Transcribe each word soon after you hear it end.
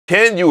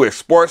Can you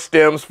export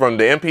stems from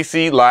the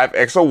MPC LIVE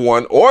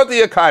X01 or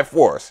the AKAI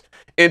Force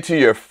into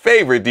your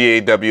favorite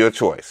DAW of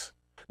choice?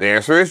 The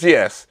answer is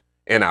yes,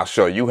 and I'll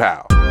show you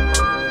how.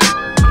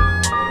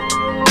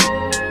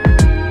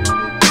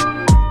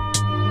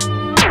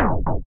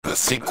 The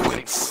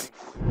sequence.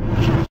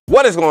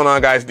 What is going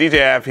on, guys?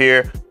 DJ Av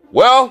here.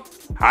 Well,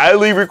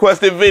 highly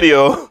requested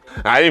video.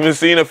 I even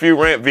seen a few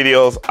rant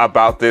videos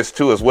about this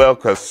too as well,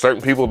 because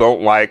certain people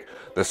don't like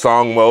the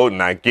song mode,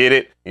 and I get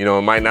it. You know,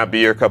 it might not be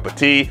your cup of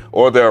tea,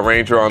 or the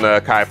arranger on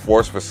the AKAI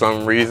Force for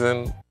some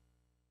reason.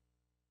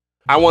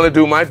 I want to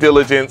do my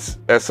diligence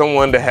as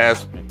someone that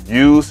has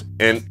used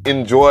and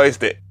enjoys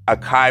the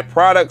AKAI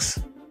products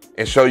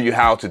and show you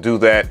how to do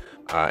that.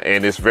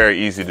 And it's very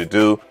easy to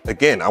do.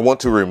 Again, I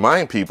want to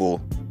remind people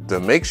to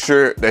make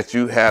sure that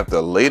you have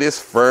the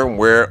latest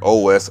firmware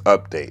OS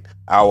update.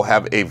 I will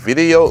have a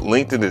video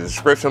linked in the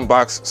description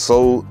box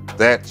so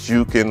that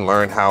you can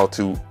learn how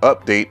to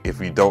update if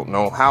you don't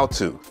know how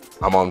to.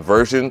 I'm on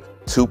version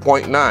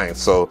 2.9,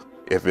 so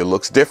if it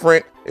looks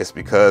different, it's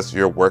because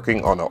you're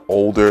working on an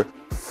older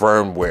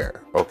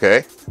firmware,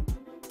 okay?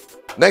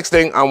 Next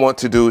thing I want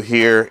to do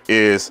here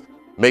is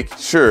make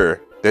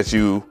sure that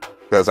you,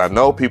 because I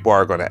know people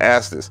are going to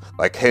ask this,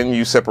 like, can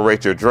you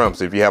separate your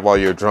drums if you have all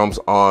your drums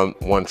on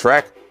one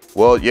track?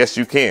 Well, yes,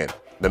 you can.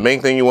 The main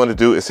thing you want to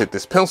do is hit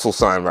this pencil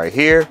sign right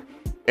here,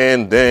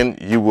 and then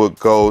you will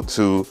go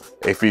to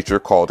a feature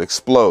called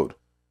Explode.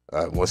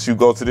 Once you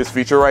go to this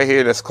feature right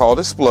here that's called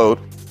Explode,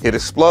 hit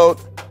Explode,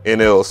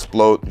 and it'll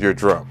explode your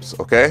drums,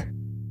 okay?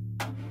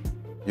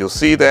 You'll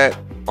see that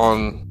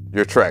on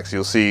your tracks.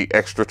 You'll see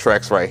extra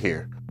tracks right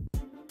here.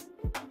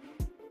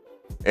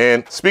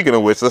 And speaking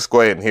of which, let's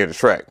go ahead and hear the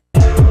track.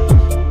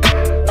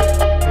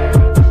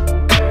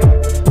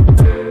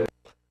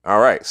 All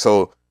right,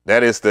 so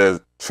that is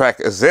the track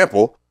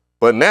example,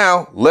 but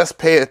now let's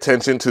pay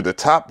attention to the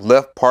top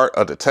left part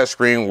of the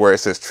touchscreen where it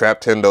says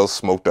Trap Tendo's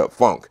Smoked Up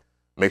Funk.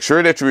 Make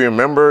sure that you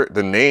remember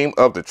the name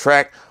of the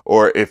track,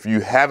 or if you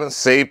haven't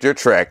saved your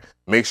track,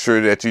 make sure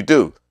that you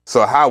do.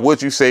 So how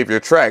would you save your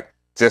track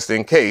just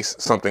in case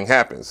something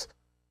happens?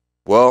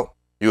 Well,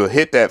 you'll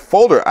hit that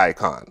folder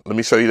icon. Let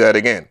me show you that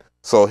again.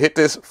 So hit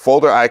this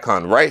folder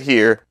icon right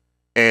here,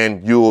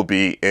 and you will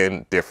be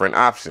in different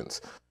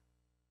options.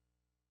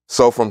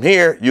 So from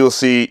here, you'll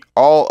see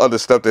all of the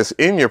stuff that's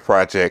in your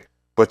project,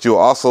 but you'll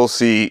also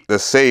see the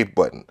save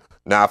button.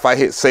 Now, if I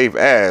hit save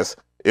as,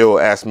 it will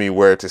ask me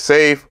where to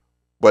save,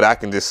 but I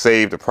can just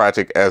save the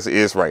project as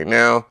is right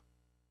now,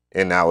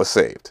 and now it's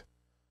saved.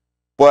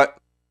 But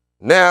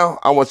now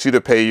I want you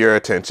to pay your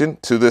attention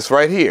to this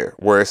right here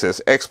where it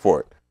says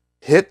export.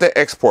 Hit the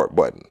export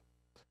button.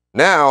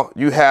 Now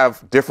you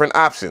have different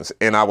options,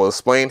 and I will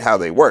explain how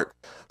they work.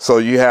 So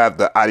you have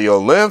the audio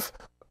length,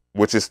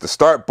 which is the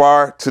start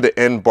bar to the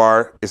end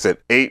bar. It's an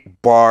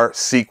 8-bar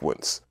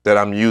sequence that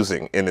I'm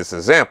using in this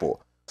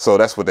example. So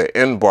that's what the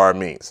end bar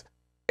means.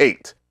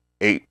 8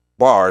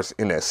 bars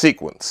in that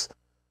sequence.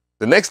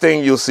 The next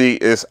thing you'll see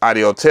is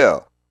audio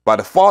tail. By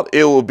default,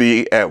 it will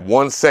be at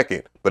 1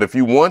 second. But if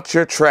you want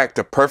your track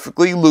to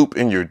perfectly loop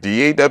in your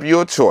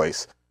DAW of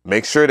choice,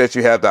 make sure that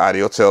you have the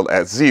audio tail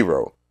at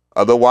 0.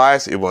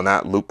 Otherwise, it will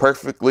not loop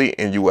perfectly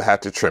and you will have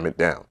to trim it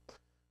down.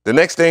 The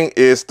next thing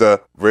is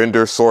the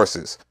render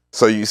sources.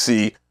 So you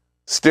see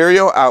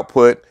stereo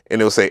output, and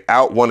it'll say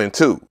out 1 and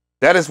 2.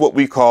 That is what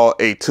we call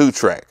a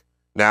 2-track.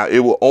 Now it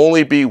will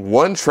only be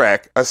one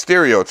track, a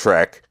stereo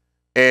track,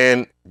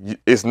 and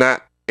it's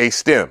not a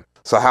stem.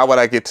 So how would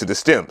I get to the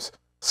stems?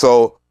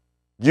 So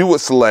you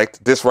would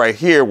select this right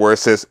here where it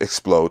says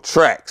explode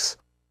tracks.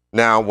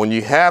 Now, when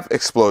you have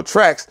explode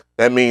tracks,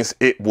 that means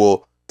it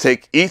will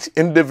take each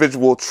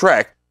individual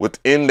track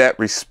within that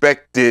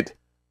respected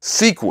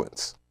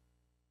sequence.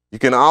 You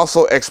can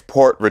also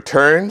export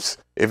returns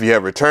if you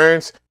have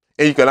returns,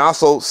 and you can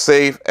also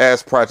save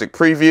as project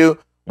preview,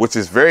 which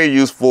is very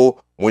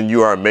useful when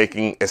you are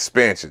making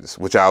expansions,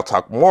 which I'll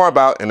talk more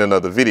about in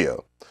another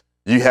video.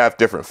 You have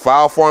different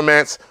file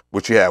formats,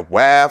 which you have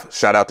WAV.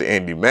 Shout out to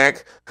Andy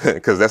Mack,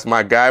 because that's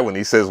my guy. When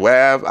he says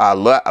WAV, I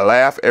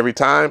laugh every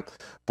time.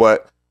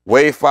 But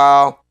WAV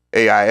file,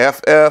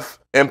 AIFF,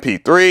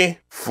 MP3,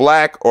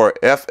 FLAC or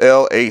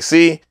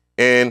FLAC,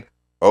 and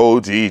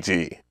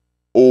OGG,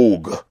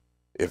 OG,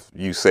 if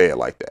you say it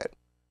like that.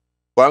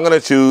 But I'm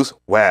going to choose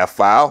WAV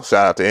file.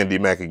 Shout out to Andy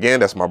Mack again.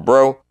 That's my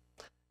bro.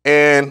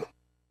 And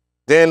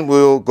then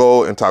we'll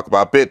go and talk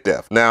about bit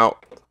depth. Now,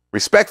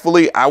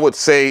 respectfully, I would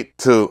say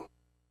to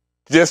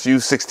just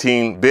use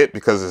 16-bit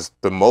because it's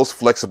the most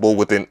flexible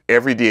within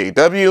every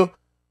DAW,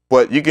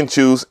 but you can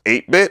choose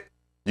 8-bit,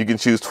 you can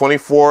choose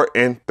 24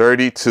 and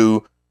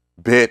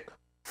 32-bit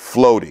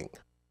floating.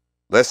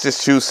 Let's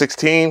just choose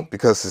 16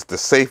 because it's the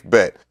safe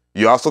bet.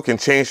 You also can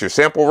change your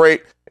sample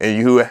rate, and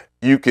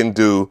you can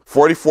do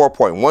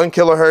 44.1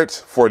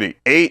 kilohertz,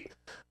 48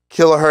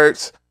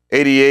 kilohertz,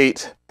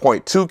 88.2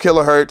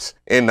 kilohertz,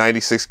 and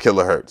 96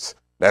 kilohertz.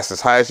 That's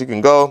as high as you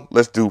can go.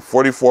 Let's do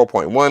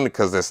 44.1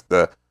 because that's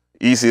the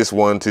easiest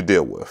one to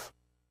deal with.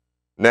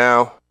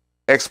 Now,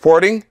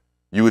 exporting,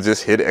 you would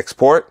just hit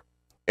export.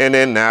 and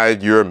then now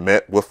you're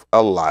met with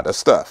a lot of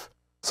stuff.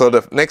 So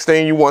the next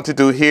thing you want to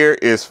do here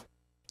is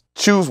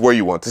choose where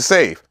you want to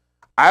save.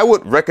 I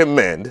would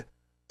recommend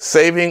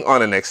saving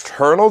on an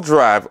external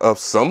drive of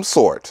some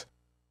sort,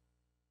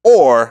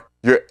 or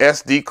your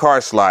SD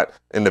card slot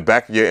in the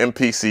back of your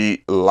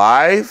MPC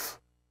Live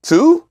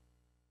II,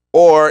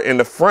 or in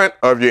the front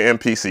of your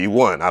MPC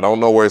 1. I don't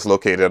know where it's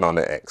located on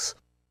the X.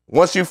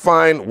 Once you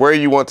find where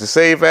you want to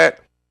save at,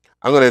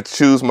 I'm going to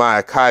choose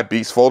my AKAI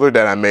Beats folder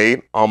that I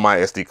made on my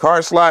SD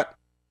card slot,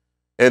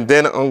 and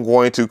then I'm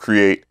going to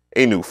create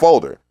a new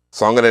folder.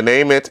 So I'm going to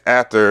name it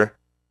after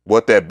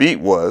what that beat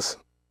was,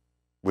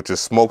 which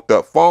is Smoked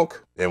Up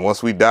Funk. And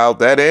once we dial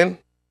that in,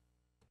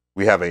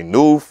 we have a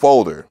new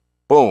folder.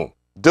 Boom.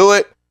 Do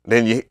it,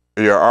 then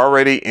you're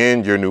already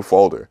in your new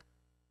folder.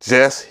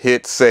 Just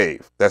hit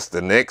save. That's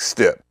the next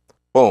step.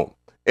 Boom.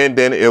 And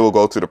then it will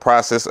go to the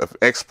process of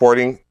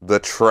exporting the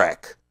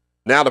track.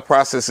 Now the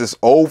process is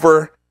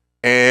over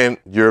and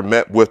you're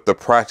met with the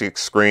project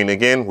screen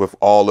again with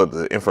all of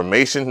the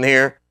information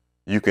here.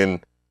 You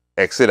can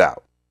exit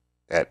out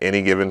at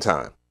any given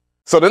time.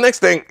 So the next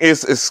thing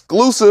is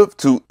exclusive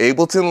to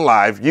Ableton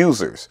Live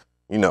users,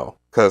 you know,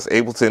 because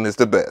Ableton is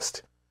the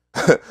best.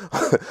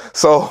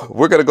 So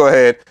we're going to go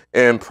ahead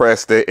and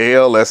press the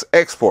ALS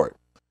export.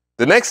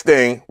 The next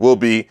thing will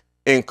be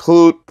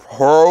include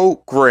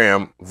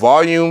program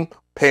volume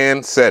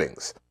pan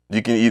settings.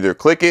 You can either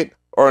click it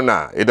or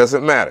not. It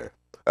doesn't matter.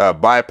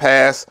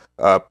 Bypass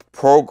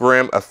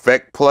program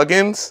effect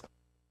plugins.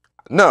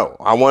 No,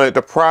 I wanted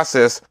to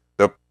process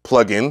the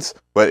plugins,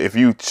 but if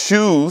you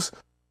choose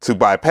to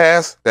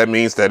bypass, that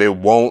means that it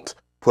won't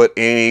put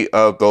any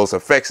of those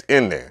effects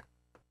in there.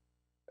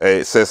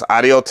 It says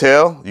audio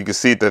tail. You can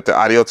see that the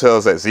audio tail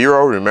is at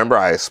 0. Remember,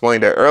 I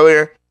explained that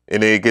earlier.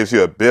 And then it gives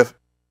you a bit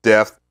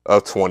depth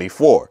of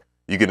 24.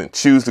 You can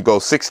choose to go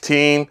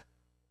 16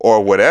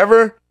 or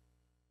whatever.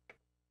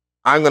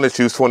 I'm going to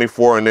choose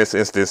 24 in this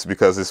instance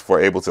because it's for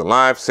Ableton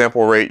Live.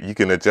 Sample rate, you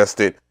can adjust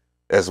it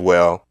as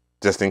well,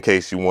 just in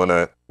case you want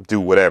to do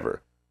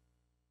whatever.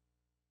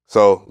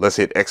 So let's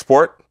hit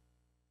export.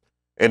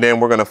 And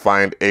then we're going to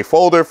find a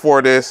folder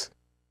for this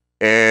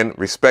and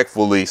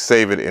respectfully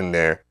save it in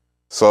there.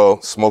 So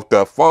Smoked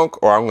Up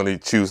Funk, or I'm going to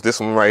choose this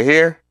one right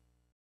here.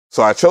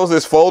 So I chose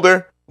this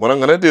folder. What I'm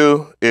going to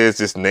do is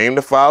just name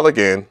the file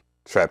again,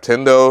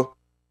 Traptendo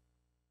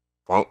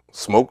Funk,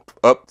 Smoked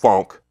Up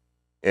Funk,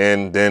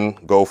 and then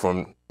go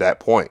from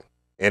that point.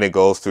 And it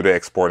goes through the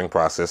exporting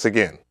process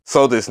again.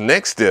 So this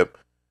next step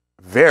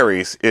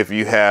varies if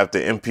you have the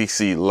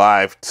MPC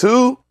Live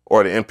II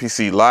or the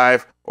MPC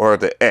Live or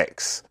the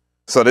X.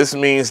 So this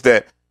means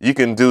that you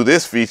can do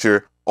this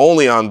feature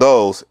only on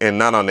those and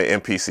not on the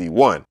MPC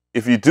 1.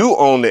 If you do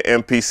own the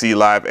MPC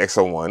Live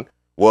X01,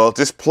 well,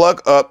 just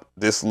plug up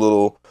this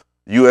little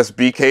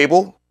USB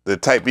cable, the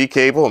Type B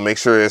cable, and make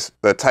sure it's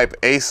the Type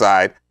A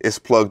side is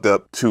plugged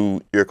up to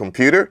your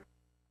computer.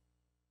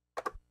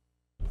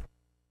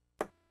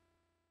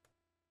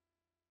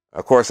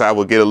 Of course, I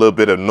will get a little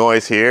bit of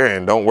noise here,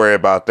 and don't worry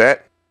about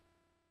that.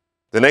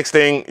 The next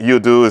thing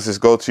you'll do is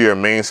just go to your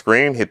main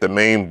screen, hit the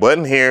main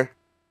button here,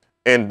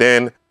 and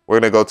then we're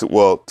going to go to,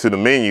 well, to the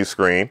menu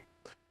screen,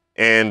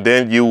 and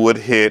then you would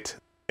hit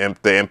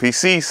the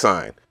MPC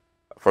sign.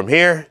 From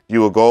here,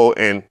 you will go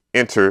and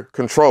enter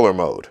controller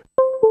mode.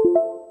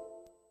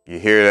 You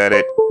hear that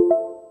it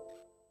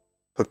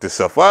hooked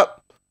itself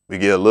up. We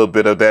get a little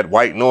bit of that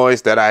white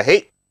noise that I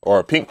hate,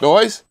 or pink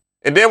noise.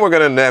 And then we're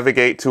going to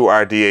navigate to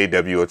our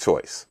DAW of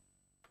choice.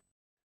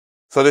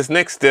 So this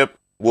next step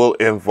will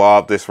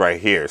involve this right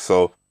here.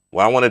 So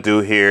what I want to do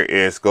here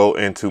is go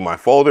into my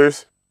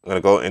folders. I'm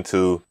going to go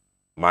into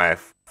my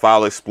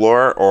File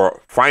Explorer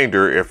or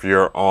Finder if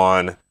you're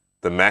on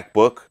the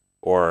MacBook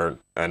or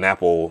an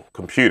Apple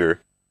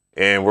computer.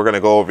 And we're going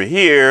to go over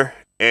here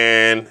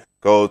and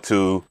go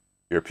to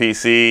your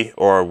PC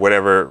or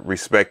whatever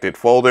respected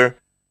folder.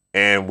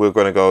 And we're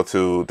going to go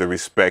to the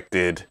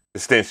respected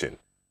extension.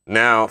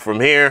 Now from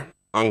here,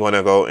 I'm going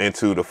to go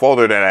into the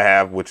folder that I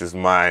have, which is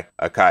my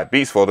AKAI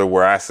Beats folder,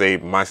 where I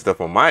save my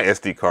stuff on my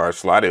SD card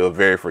slot. It will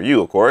vary for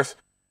you, of course.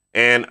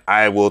 And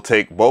I will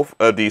take both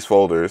of these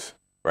folders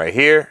right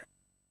here,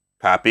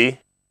 copy,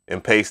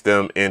 and paste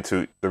them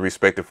into the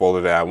respective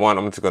folder that I want.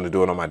 I'm just going to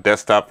do it on my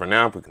desktop for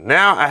now.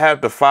 Now I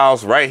have the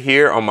files right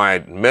here on my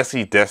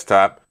messy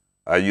desktop.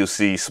 You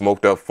see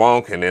Smoked Up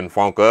Funk and then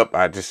Funk Up.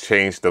 I just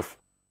changed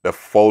the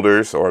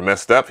folders or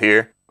messed up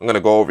here. I'm going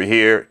to go over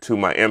here to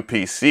my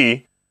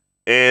MPC,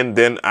 and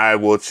then I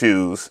will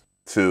choose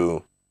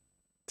to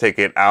take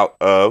it out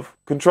of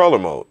controller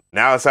mode.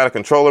 Now it's out of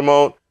controller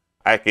mode.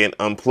 I can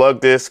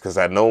unplug this because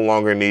I no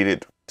longer need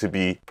it to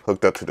be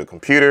hooked up to the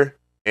computer.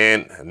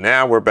 And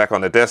now we're back on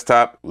the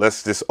desktop.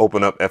 Let's just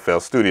open up FL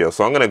Studio.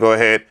 So I'm going to go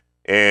ahead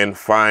and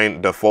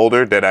find the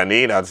folder that I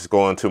need. I'll just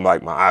go into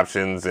like my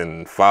options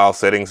and file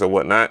settings or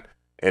whatnot,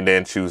 and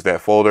then choose that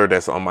folder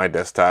that's on my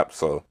desktop.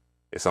 So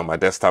it's on my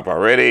desktop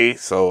already.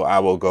 So I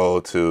will go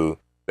to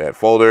that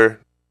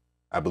folder.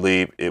 I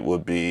believe it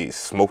would be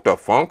Smoked Up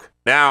Funk.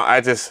 Now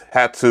I just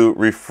had to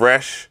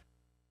refresh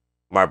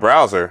my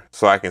browser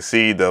so I can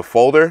see the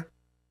folder,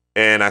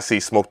 and I see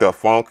Smoked Up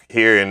Funk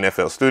here in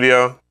FL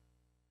Studio,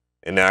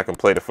 and then I can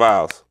play the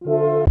files.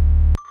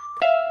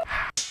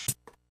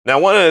 Now,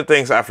 one of the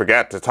things I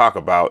forgot to talk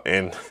about,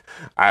 and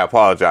I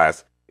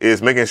apologize,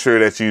 is making sure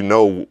that you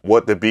know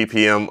what the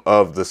BPM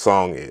of the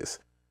song is.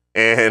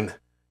 And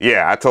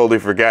yeah, I totally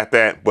forgot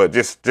that, but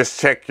just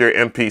check your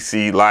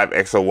MPC Live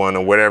X01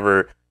 or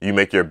whatever you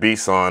make your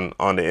beats on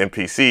the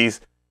MPCs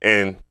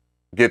and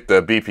get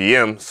the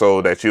BPM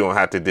so that you don't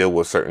have to deal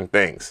with certain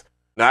things.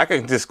 Now, I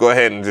can just go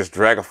ahead and just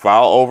drag a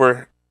file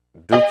over.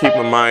 Do keep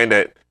in mind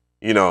that,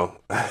 you know,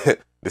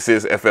 this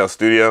is FL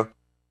Studio,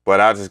 but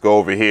I'll just go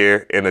over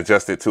here and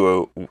adjust it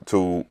to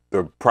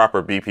the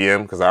proper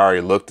BPM, because I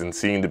already looked and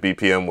seen the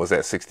BPM was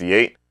at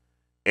 68.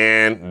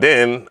 And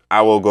then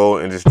I will go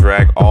and just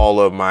drag all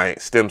of my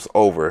stems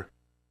over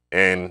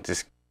and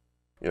just,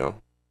 you know,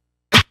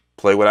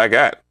 play what I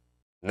got.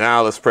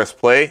 Now let's press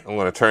play. I'm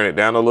going to turn it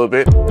down a little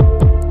bit.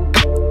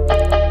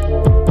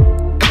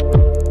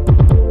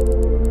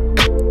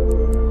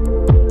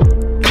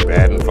 Keep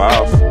adding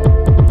files.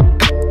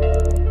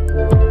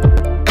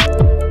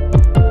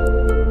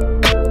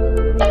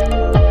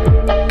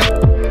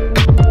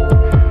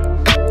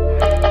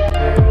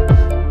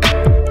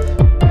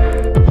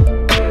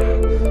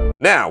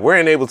 Now we're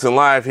in Ableton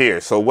Live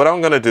here. So what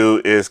I'm going to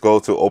do is go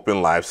to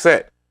Open Live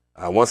Set.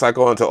 Once I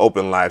go into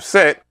Open Live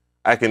Set,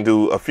 I can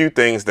do a few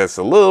things that's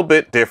a little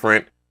bit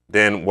different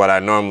than what I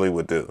normally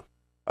would do.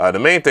 The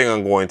main thing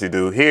I'm going to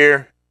do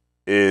here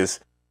is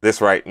this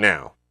right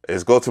now,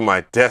 is go to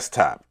my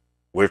desktop,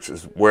 which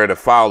is where the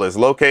file is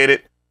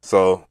located.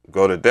 So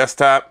go to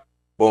desktop,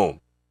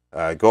 boom.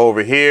 Go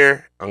over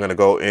here. I'm going to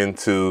go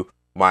into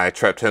my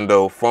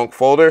Traptendo Funk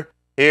folder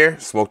here,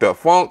 Smoked Up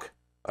Funk.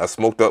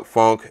 Smoked Up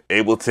Funk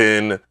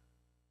Ableton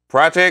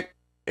project,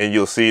 and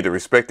you'll see the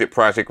respected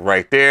project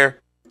right there.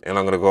 And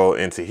I'm going to go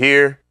into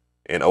here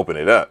and open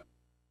it up.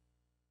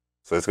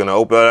 So it's going to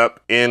open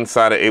up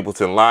inside of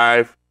Ableton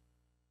Live,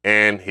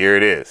 and here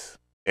it is.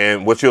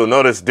 And what you'll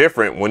notice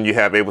different when you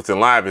have Ableton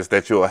Live is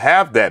that you'll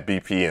have that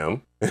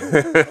BPM,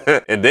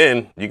 and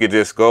then you could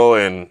just go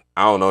and,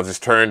 I don't know,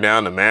 just turn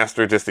down the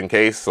master just in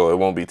case so it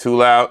won't be too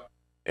loud,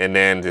 and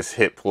then just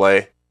hit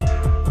play.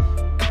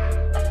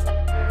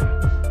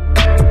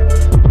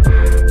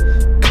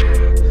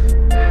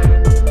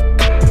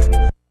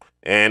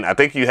 And I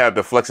think you have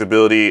the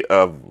flexibility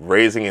of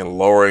raising and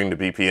lowering the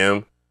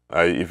BPM.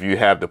 If you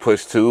have the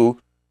push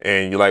 2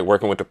 and you like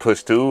working with the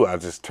push 2, I'll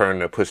just turn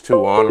the push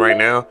 2 on right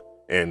now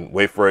and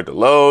wait for it to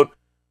load.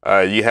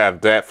 You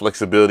have that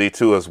flexibility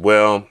too as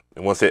well.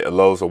 And once it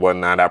loads or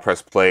whatnot, I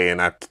press play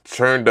and I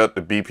turned up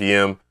the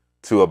BPM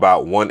to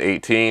about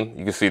 118.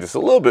 You can see this a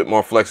little bit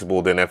more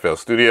flexible than FL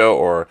Studio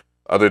or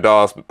other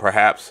DAWs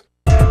perhaps.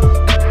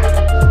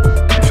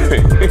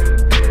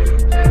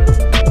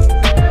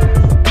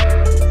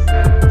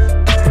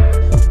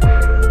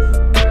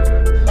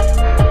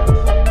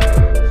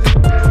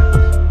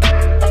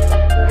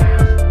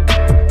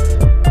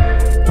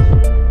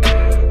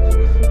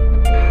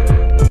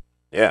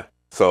 Yeah,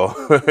 so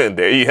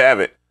there you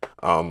have it.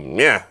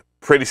 Yeah,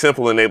 pretty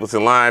simple in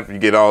Ableton Live. You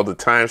get all the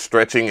time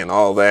stretching and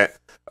all that,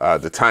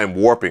 the time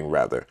warping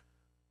rather.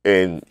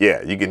 And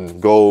yeah, you can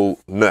go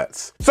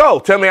nuts. So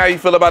tell me how you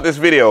feel about this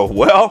video.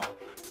 Well,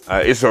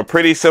 it's a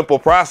pretty simple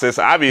process.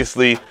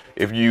 Obviously,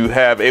 if you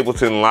have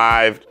Ableton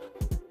Live,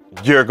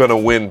 you're gonna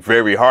win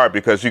very hard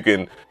because you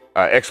can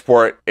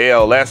export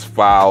ALS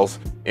files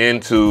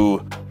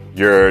into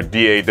your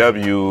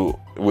DAW,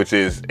 which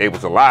is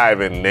Ableton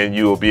Live, and then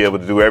you will be able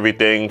to do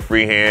everything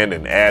freehand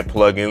and add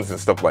plugins and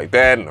stuff like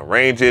that and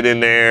arrange it in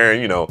there,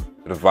 you know,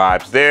 the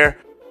vibes there.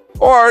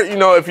 Or, you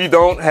know, if you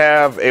don't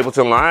have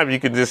Ableton Live, you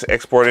can just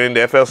export it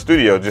into FL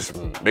Studio. Just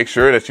make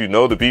sure that you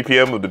know the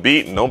BPM of the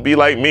beat and don't be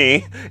like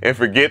me and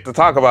forget to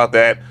talk about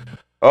that.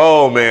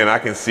 Oh man, I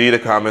can see the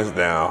comments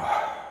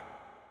now.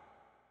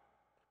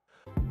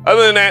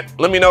 Other than that,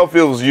 let me know if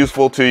it was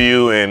useful to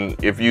you and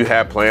if you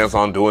have plans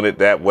on doing it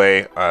that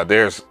way.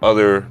 There's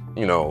other,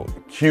 you know,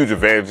 huge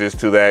advantages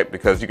to that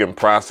because you can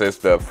process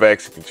the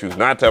effects. You can choose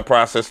not to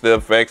process the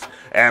effects,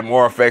 add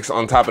more effects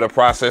on top of the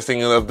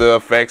processing of the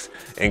effects,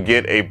 and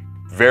get a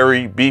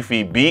very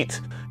beefy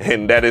beat.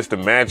 And that is the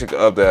magic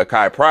of the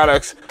AKAI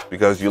products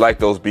because you like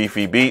those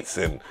beefy beats.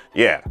 And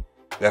yeah,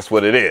 that's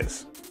what it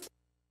is.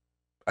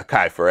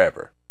 AKAI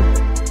forever.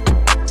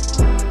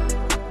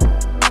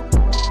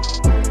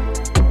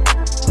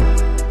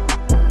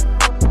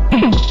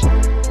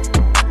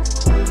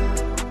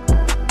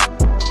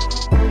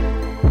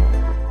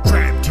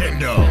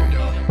 Traptendo.